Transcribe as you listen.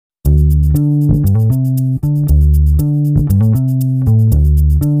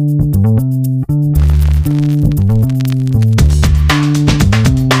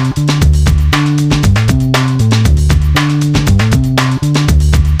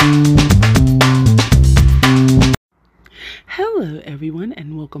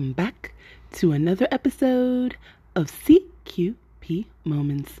welcome back to another episode of CQP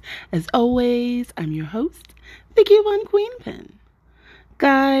Moments. As always, I'm your host, Vicky One Queenpin.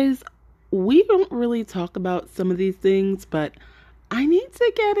 Guys, we don't really talk about some of these things, but I need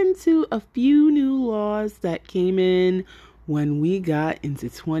to get into a few new laws that came in when we got into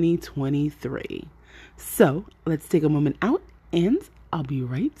 2023. So let's take a moment out and I'll be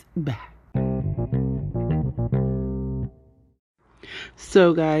right back.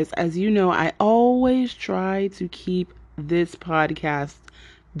 So guys, as you know, I always try to keep this podcast,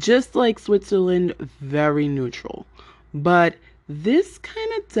 just like Switzerland, very neutral. But this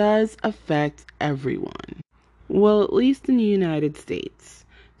kind of does affect everyone. Well, at least in the United States.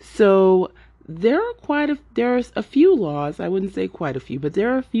 So there's a few laws, I wouldn't say quite a few, but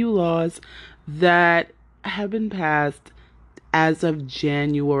there are a few laws that have been passed as of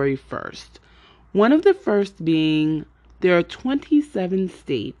January 1st. One of the first being there are 27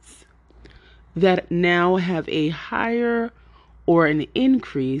 states that now have a higher or an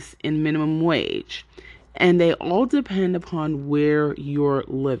increase in minimum wage, and they all depend upon where you're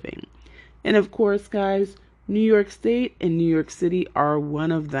living. And of course, guys, New York State and New York City are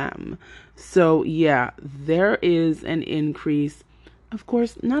one of them. So yeah, there is an increase. Of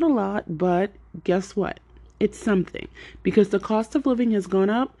course, not a lot, but guess what? It's something, because the cost of living has gone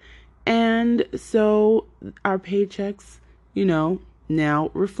up, and so our paychecks,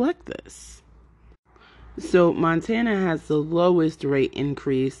 now reflect this. So Montana has the lowest rate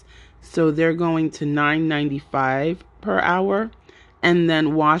increase, so they're going to $9.95 per hour. And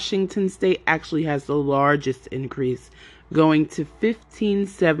then Washington State actually has the largest increase, going to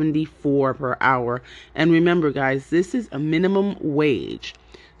 $15.74 per hour. And remember, guys, this is a minimum wage.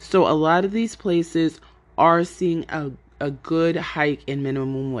 So a lot of these places are seeing a good hike in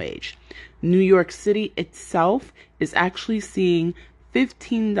minimum wage. New York City itself is actually seeing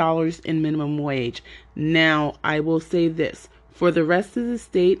 $15 in minimum wage. Now, I will say this. For the rest of the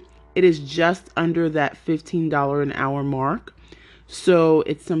state, it is just under that $15 an hour mark. So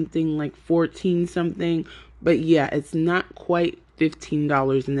it's something like 14 something. But yeah, it's not quite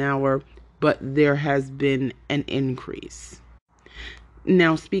 $15 an hour, but there has been an increase.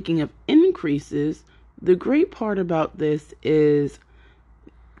 Now, speaking of increases, the great part about this is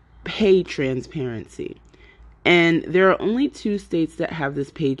pay transparency. And there are only two states that have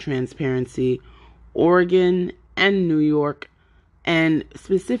this pay transparency, Oregon and New York, and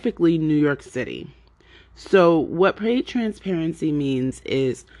specifically New York City. So what pay transparency means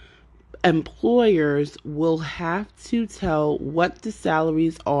is employers will have to tell what the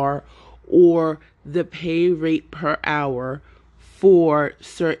salaries are or the pay rate per hour for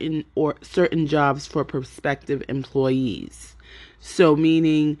certain jobs for prospective employees. So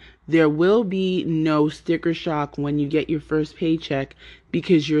meaning there will be no sticker shock when you get your first paycheck,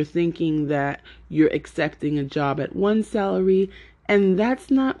 because you're thinking that you're accepting a job at one salary and that's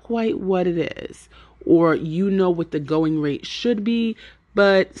not quite what it is. Or what the going rate should be,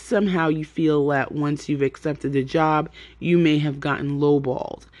 but somehow you feel that once you've accepted the job, you may have gotten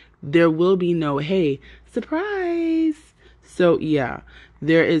lowballed. There will be no, hey, surprise. So yeah,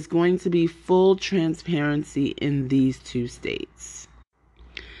 there is going to be full transparency in these two states.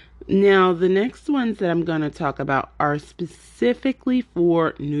 Now, the next ones that I'm going to talk about are specifically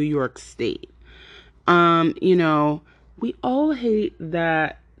for New York State. We all hate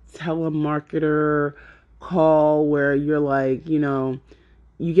that telemarketer call where you're like, you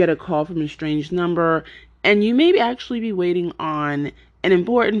get a call from a strange number and you may actually be waiting on an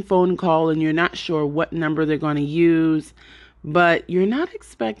important phone call and you're not sure what number they're going to use, but you're not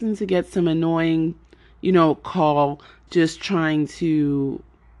expecting to get some annoying, call just trying to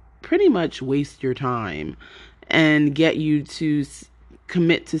pretty much waste your time and get you to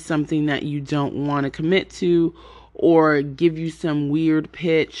commit to something that you don't want to commit to, or give you some weird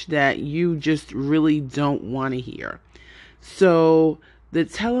pitch that you just really don't want to hear. So the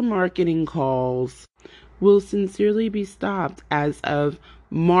telemarketing calls will sincerely be stopped as of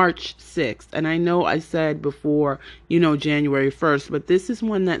March 6th. And I know I said before, January 1st, but this is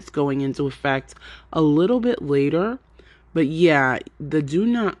one that's going into effect a little bit later. But yeah, the do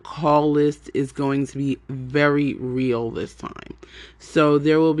not call list is going to be very real this time. So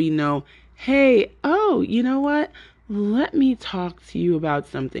there will be no, hey, you know what? Let me talk to you about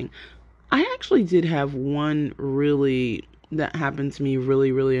something. I actually did have one that happened to me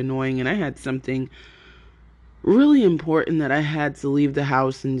really, really annoying. And I had something really important that I had to leave the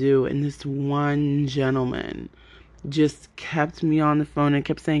house and do. And this one gentleman just kept me on the phone and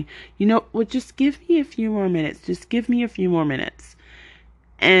kept saying, just give me a few more minutes. Just give me a few more minutes.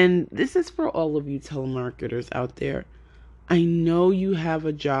 And this is for all of you telemarketers out there. I know you have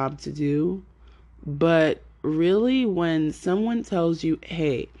a job to do, but really, when someone tells you,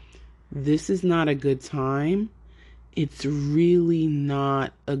 hey, this is not a good time, it's really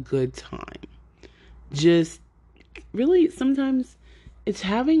not a good time. Just really, sometimes it's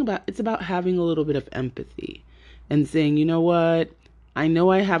about having a little bit of empathy and saying, you know what, I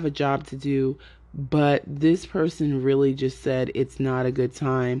know I have a job to do, but this person really just said it's not a good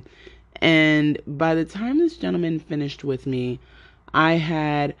time. And by the time this gentleman finished with me, I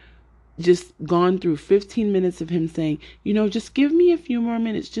had just gone through 15 minutes of him saying, just give me a few more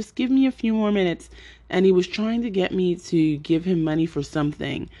minutes, just give me a few more minutes. And he was trying to get me to give him money for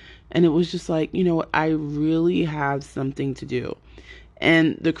something. And it was just like, I really have something to do.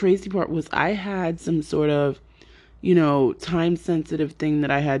 And the crazy part was I had some sort of, time sensitive thing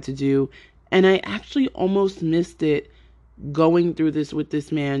that I had to do. And I actually almost missed it going through this with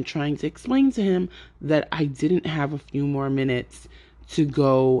this man, trying to explain to him that I didn't have a few more minutes to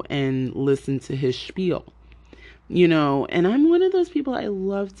go and listen to his spiel. And I'm one of those people, I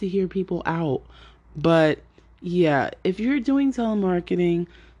love to hear people out. But yeah, if you're doing telemarketing,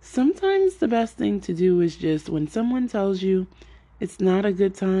 sometimes the best thing to do is just when someone tells you it's not a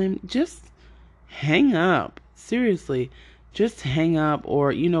good time, just hang up. Seriously, just hang up,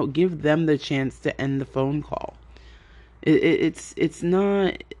 or give them the chance to end the phone call. It's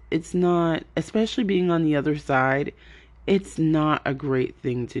not, especially being on the other side, it's not a great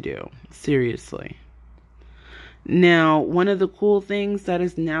thing to do. Seriously. Now, one of the cool things that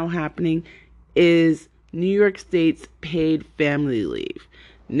is now happening is New York State's paid family leave.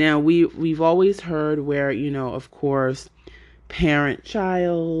 Now, we've always heard where, of course, parent,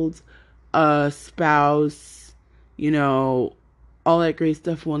 child, spouse, all that great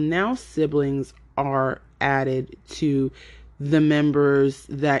stuff. Well, now siblings are added to the members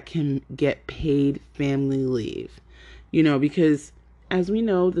that can get paid family leave. Because as we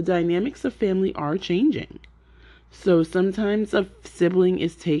know, the dynamics of family are changing. So sometimes a sibling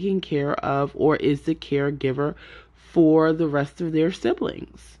is taken care of or is the caregiver for the rest of their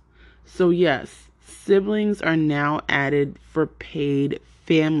siblings. So yes, siblings are now added for paid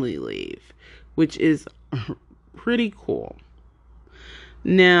family leave, which is pretty cool.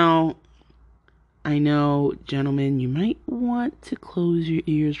 Now, I know, gentlemen, you might want to close your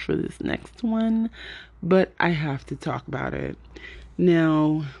ears for this next one, but I have to talk about it.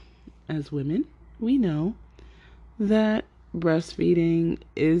 Now, as women, we know that breastfeeding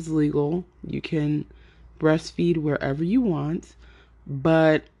is legal. You can breastfeed wherever you want,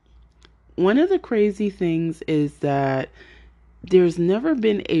 but one of the crazy things is that there's never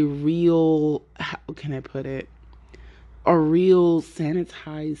been a real, how can I put it, a real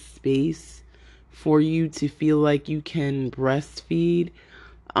sanitized space for you to feel like you can breastfeed.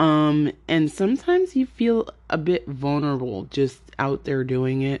 And sometimes you feel a bit vulnerable just out there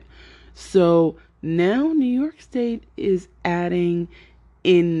doing it. So now New York State is adding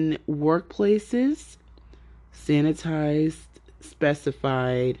in workplaces sanitized,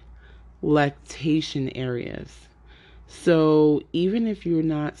 specified lactation areas. So even if you're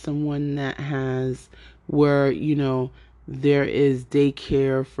not someone that has where, there is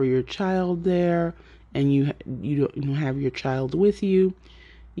daycare for your child there and you don't have your child with you,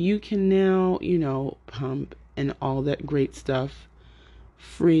 you can now, pump and all that great stuff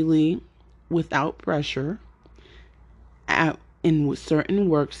freely without pressure in certain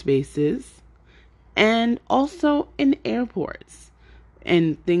workspaces and also in airports,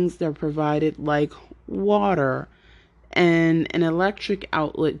 and things that are provided like water and an electric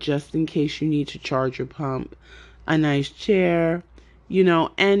outlet just in case you need to charge your pump, a nice chair,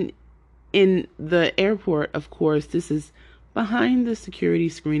 and in the airport, of course, this is behind the security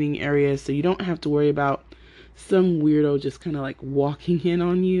screening area, so you don't have to worry about some weirdo just kind of like walking in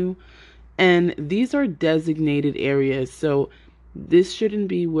on you. And these are designated areas, so this shouldn't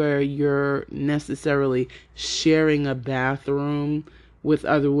be where you're necessarily sharing a bathroom with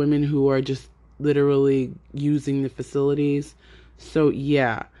other women who are just literally using the facilities. So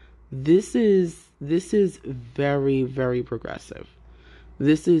yeah, this is very, very progressive.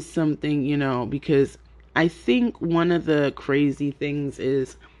 This is something, because I think one of the crazy things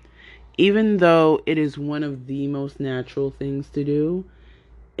is, even though it is one of the most natural things to do,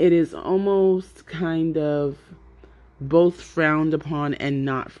 it is almost kind of both frowned upon and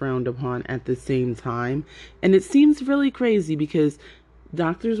not frowned upon at the same time. And it seems really crazy because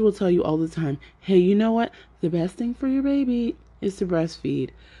doctors will tell you all the time, hey, you know what? The best thing for your baby is to breastfeed.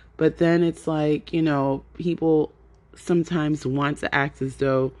 But then it's like, people sometimes want to act as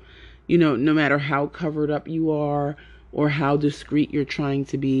though, no matter how covered up you are or how discreet you're trying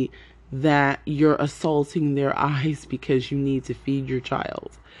to be, that you're assaulting their eyes because you need to feed your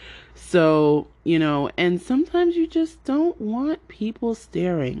child. So, and sometimes you just don't want people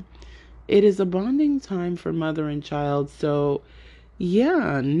staring. It is a bonding time for mother and child. So,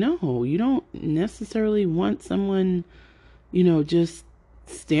 yeah, no, you don't necessarily want someone, just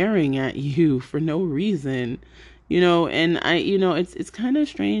staring at you for no reason. And it's kind of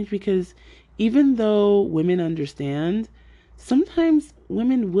strange because even though women understand, sometimes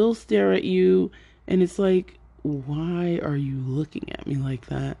women will stare at you and it's like, why are you looking at me like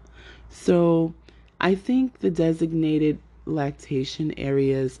that? So I think the designated lactation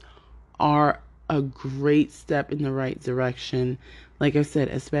areas are a great step in the right direction. Like I said,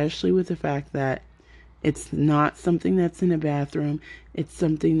 especially with the fact that it's not something that's in a bathroom. It's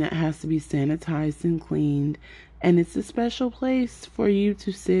something that has to be sanitized and cleaned. And it's a special place for you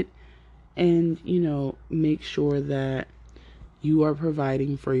to sit and, make sure that you are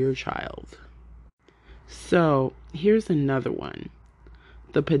providing for your child. So here's another one: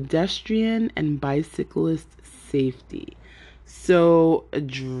 the pedestrian and bicyclist safety. So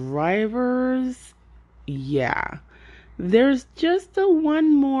drivers, yeah, there's just a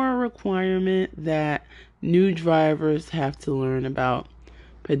one more requirement that new drivers have to learn about: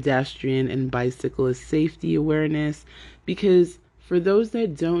 pedestrian and bicyclist safety awareness. Because for those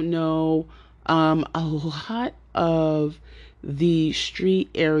that don't know, a lot of the street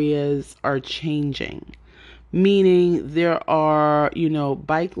areas are changing, meaning there are,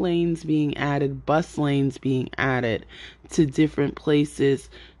 bike lanes being added, bus lanes being added to different places.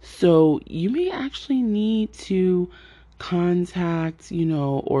 So you may actually need to contact,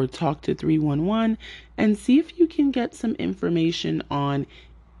 or talk to 311 and see if you can get some information on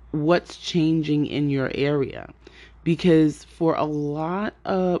what's changing in your area. Because for a lot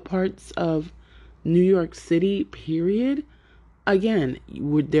of parts of New York City, period, again,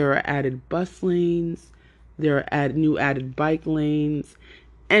 there are added bus lanes, there are new added bike lanes,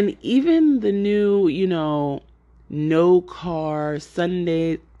 and even the new, no car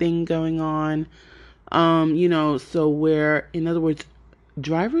Sunday thing going on. So where, in other words,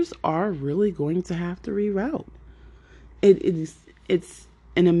 drivers are really going to have to reroute. It's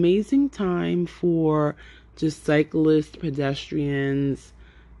an amazing time for just cyclists, pedestrians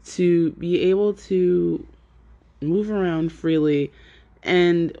to be able to move around freely.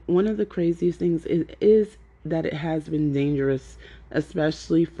 And one of the craziest things is that it has been dangerous,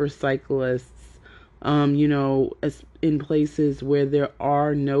 especially for cyclists, as in places where there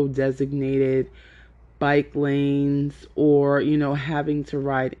are no designated bike lanes, or, having to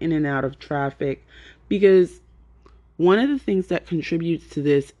ride in and out of traffic. Because one of the things that contributes to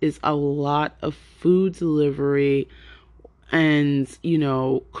this is a lot of food delivery and,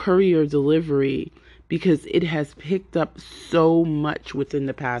 courier delivery, because it has picked up so much within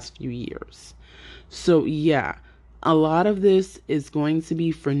the past few years. So yeah, a lot of this is going to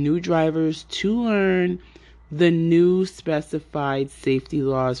be for new drivers to learn the new specified safety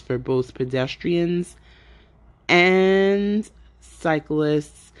laws for both pedestrians and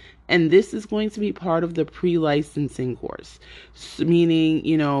cyclists. And this is going to be part of the pre-licensing course. So, meaning,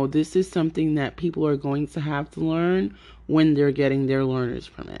 this is something that people are going to have to learn when they're getting their learner's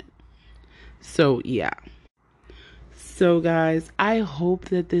permit. So, yeah. So, guys, I hope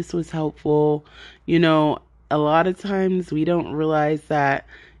that this was helpful. A lot of times we don't realize that,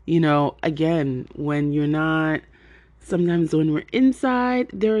 again, when you're not, sometimes when we're inside,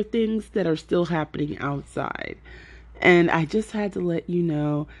 there are things that are still happening outside. And I just had to let you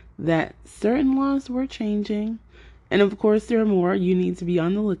know that certain laws were changing. And of course, there are more. You need to be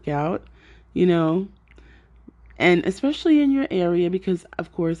on the lookout, and especially in your area, because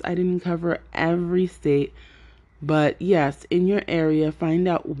of course I didn't cover every state. But yes, in your area, find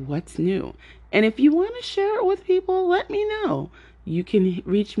out what's new. And if you want to share it with people, let me know. You can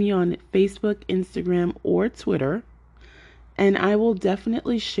reach me on Facebook, Instagram, or Twitter. And I will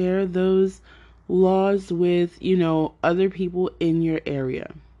definitely share those laws with, other people in your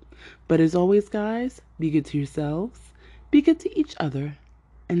area. But as always, guys, be good to yourselves, be good to each other,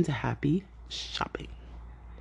 and happy shopping.